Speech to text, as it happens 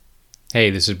Hey,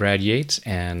 this is Brad Yates,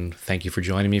 and thank you for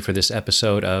joining me for this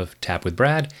episode of Tap with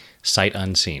Brad, Sight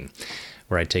Unseen,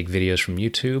 where I take videos from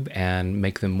YouTube and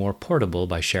make them more portable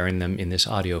by sharing them in this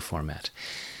audio format.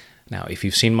 Now, if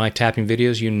you've seen my tapping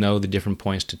videos, you know the different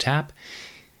points to tap.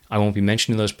 I won't be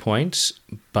mentioning those points,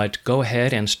 but go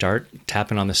ahead and start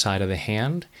tapping on the side of the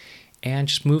hand and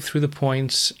just move through the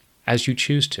points as you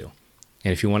choose to.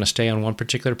 And if you want to stay on one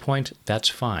particular point, that's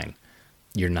fine.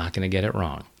 You're not going to get it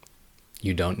wrong.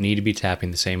 You don't need to be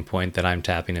tapping the same point that I'm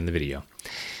tapping in the video.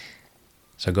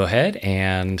 So go ahead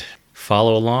and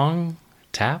follow along,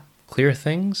 tap, clear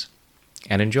things,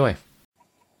 and enjoy.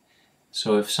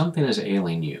 So if something is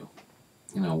ailing you,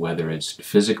 whether it's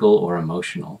physical or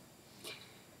emotional,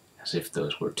 as if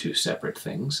those were two separate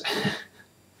things.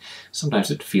 Sometimes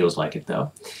it feels like it,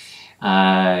 though.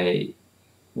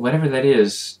 Whatever that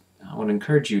is, I want to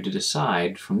encourage you to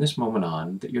decide from this moment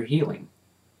on that you're healing.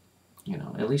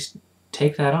 At least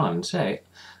take that on and say,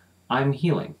 I'm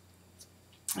healing.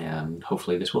 And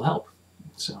hopefully this will help.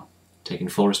 So, taking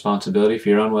full responsibility for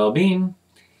your own well-being.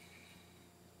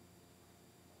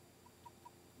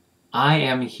 I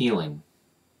am healing.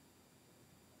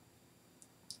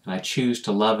 And I choose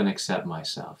to love and accept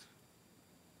myself.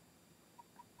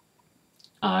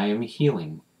 I am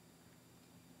healing.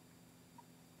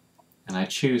 And I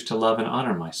choose to love and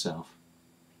honor myself.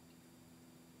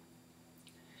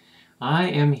 I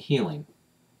am healing.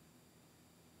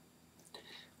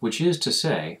 Which is to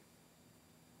say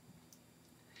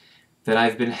that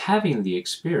I've been having the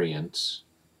experience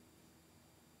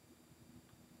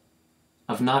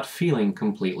of not feeling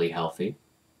completely healthy,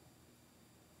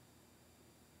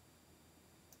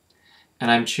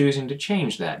 and I'm choosing to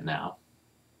change that now,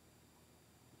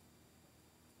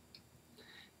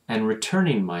 and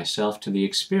returning myself to the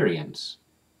experience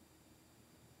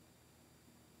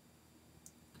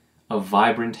of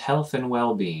vibrant health and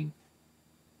well-being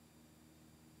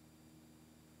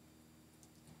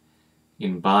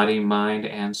in body, mind,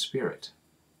 and spirit.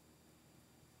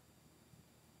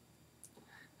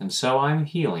 And so I'm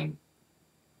healing.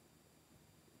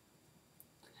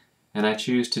 And I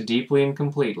choose to deeply and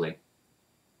completely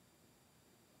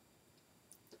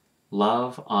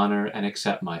love, honor, and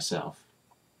accept myself.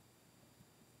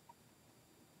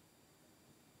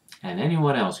 And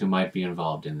anyone else who might be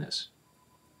involved in this.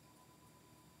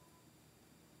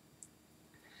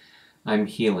 I'm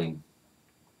healing.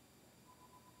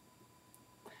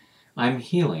 I'm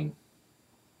healing.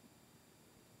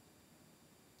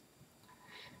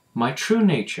 My true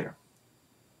nature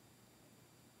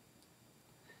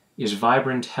is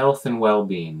vibrant health and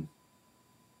well-being.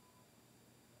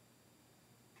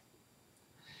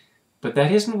 But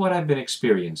that isn't what I've been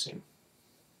experiencing.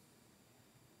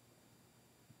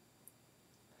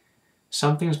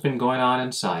 Something's been going on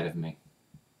inside of me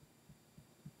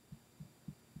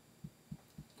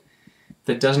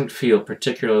that doesn't feel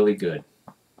particularly good.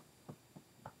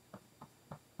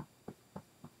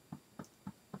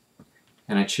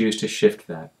 And I choose to shift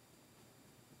that.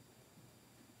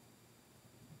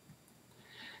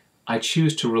 I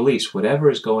choose to release whatever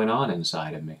is going on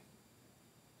inside of me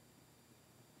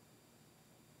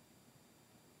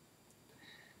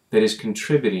that is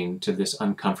contributing to this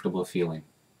uncomfortable feeling.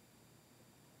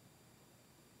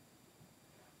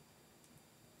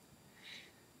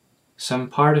 Some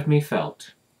part of me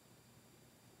felt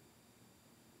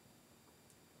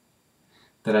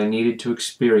that I needed to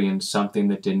experience something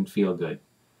that didn't feel good.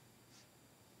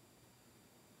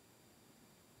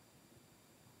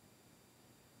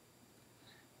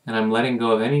 And I'm letting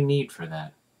go of any need for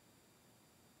that.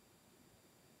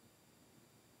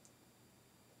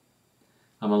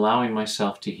 I'm allowing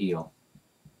myself to heal.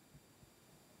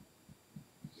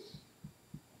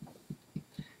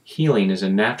 Healing is a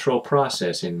natural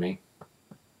process in me.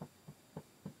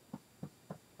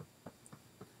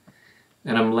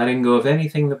 And I'm letting go of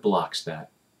anything that blocks that.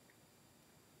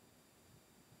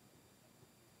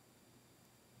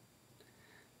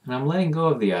 And I'm letting go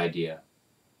of the idea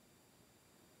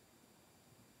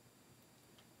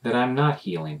that I'm not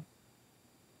healing.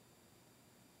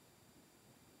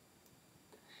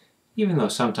 Even though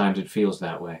sometimes it feels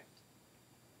that way.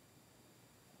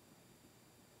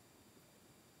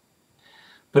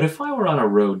 But if I were on a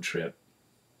road trip,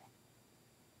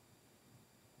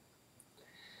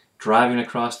 driving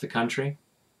across the country,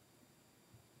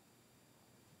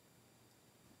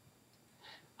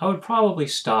 I would probably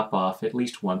stop off at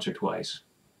least once or twice.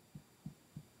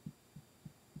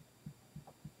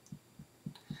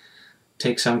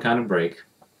 Take some kind of break.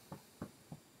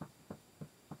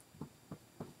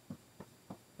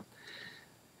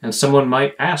 And someone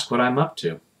might ask what I'm up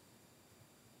to.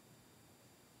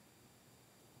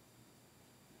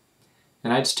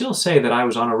 And I'd still say that I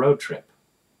was on a road trip.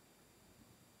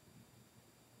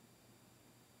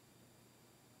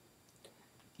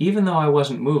 Even though I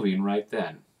wasn't moving right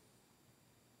then.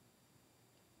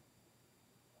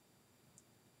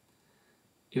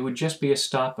 It would just be a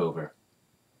stopover.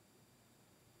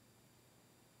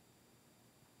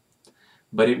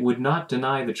 But it would not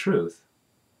deny the truth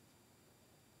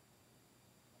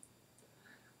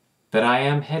that I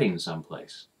am heading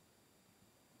someplace.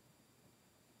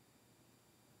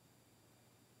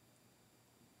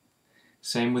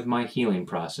 Same with my healing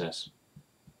process.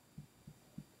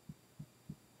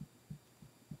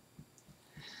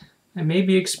 I may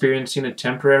be experiencing a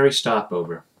temporary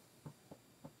stopover.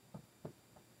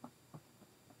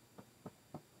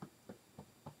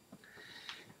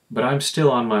 But I'm still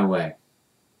on my way.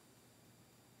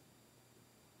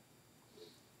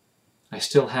 I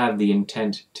still have the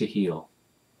intent to heal.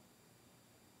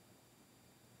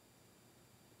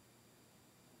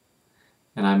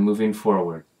 And I'm moving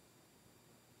forward.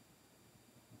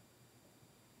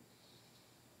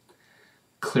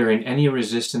 Clearing any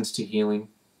resistance to healing.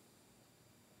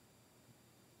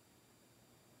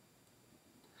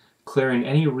 Clearing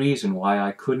any reason why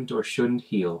I couldn't or shouldn't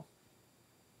heal.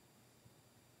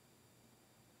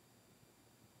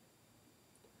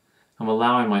 I'm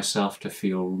allowing myself to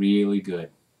feel really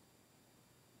good.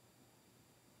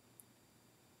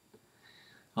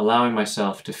 Allowing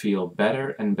myself to feel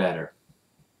better and better.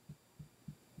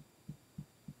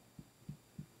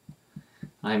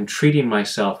 I'm treating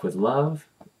myself with love,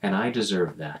 and I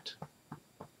deserve that.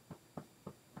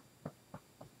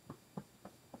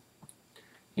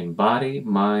 In body,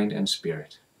 mind, and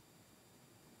spirit.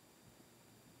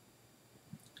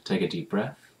 Take a deep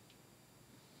breath.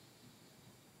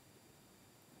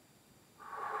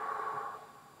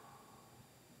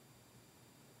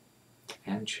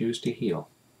 And choose to heal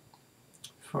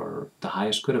for the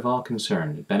highest good of all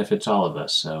concerned. It benefits all of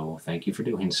us, so thank you for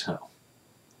doing so.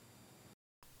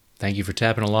 Thank you for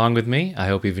tapping along with me. I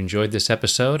hope you've enjoyed this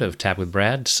episode of Tap with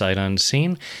Brad, Sight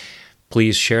Unseen.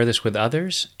 Please share this with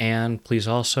others, and please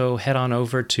also head on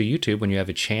over to YouTube when you have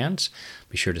a chance.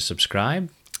 Be sure to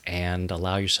subscribe and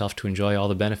allow yourself to enjoy all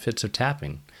the benefits of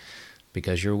tapping,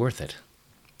 because you're worth it.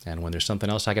 And when there's something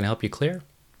else I can help you clear,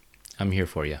 I'm here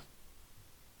for you.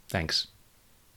 Thanks.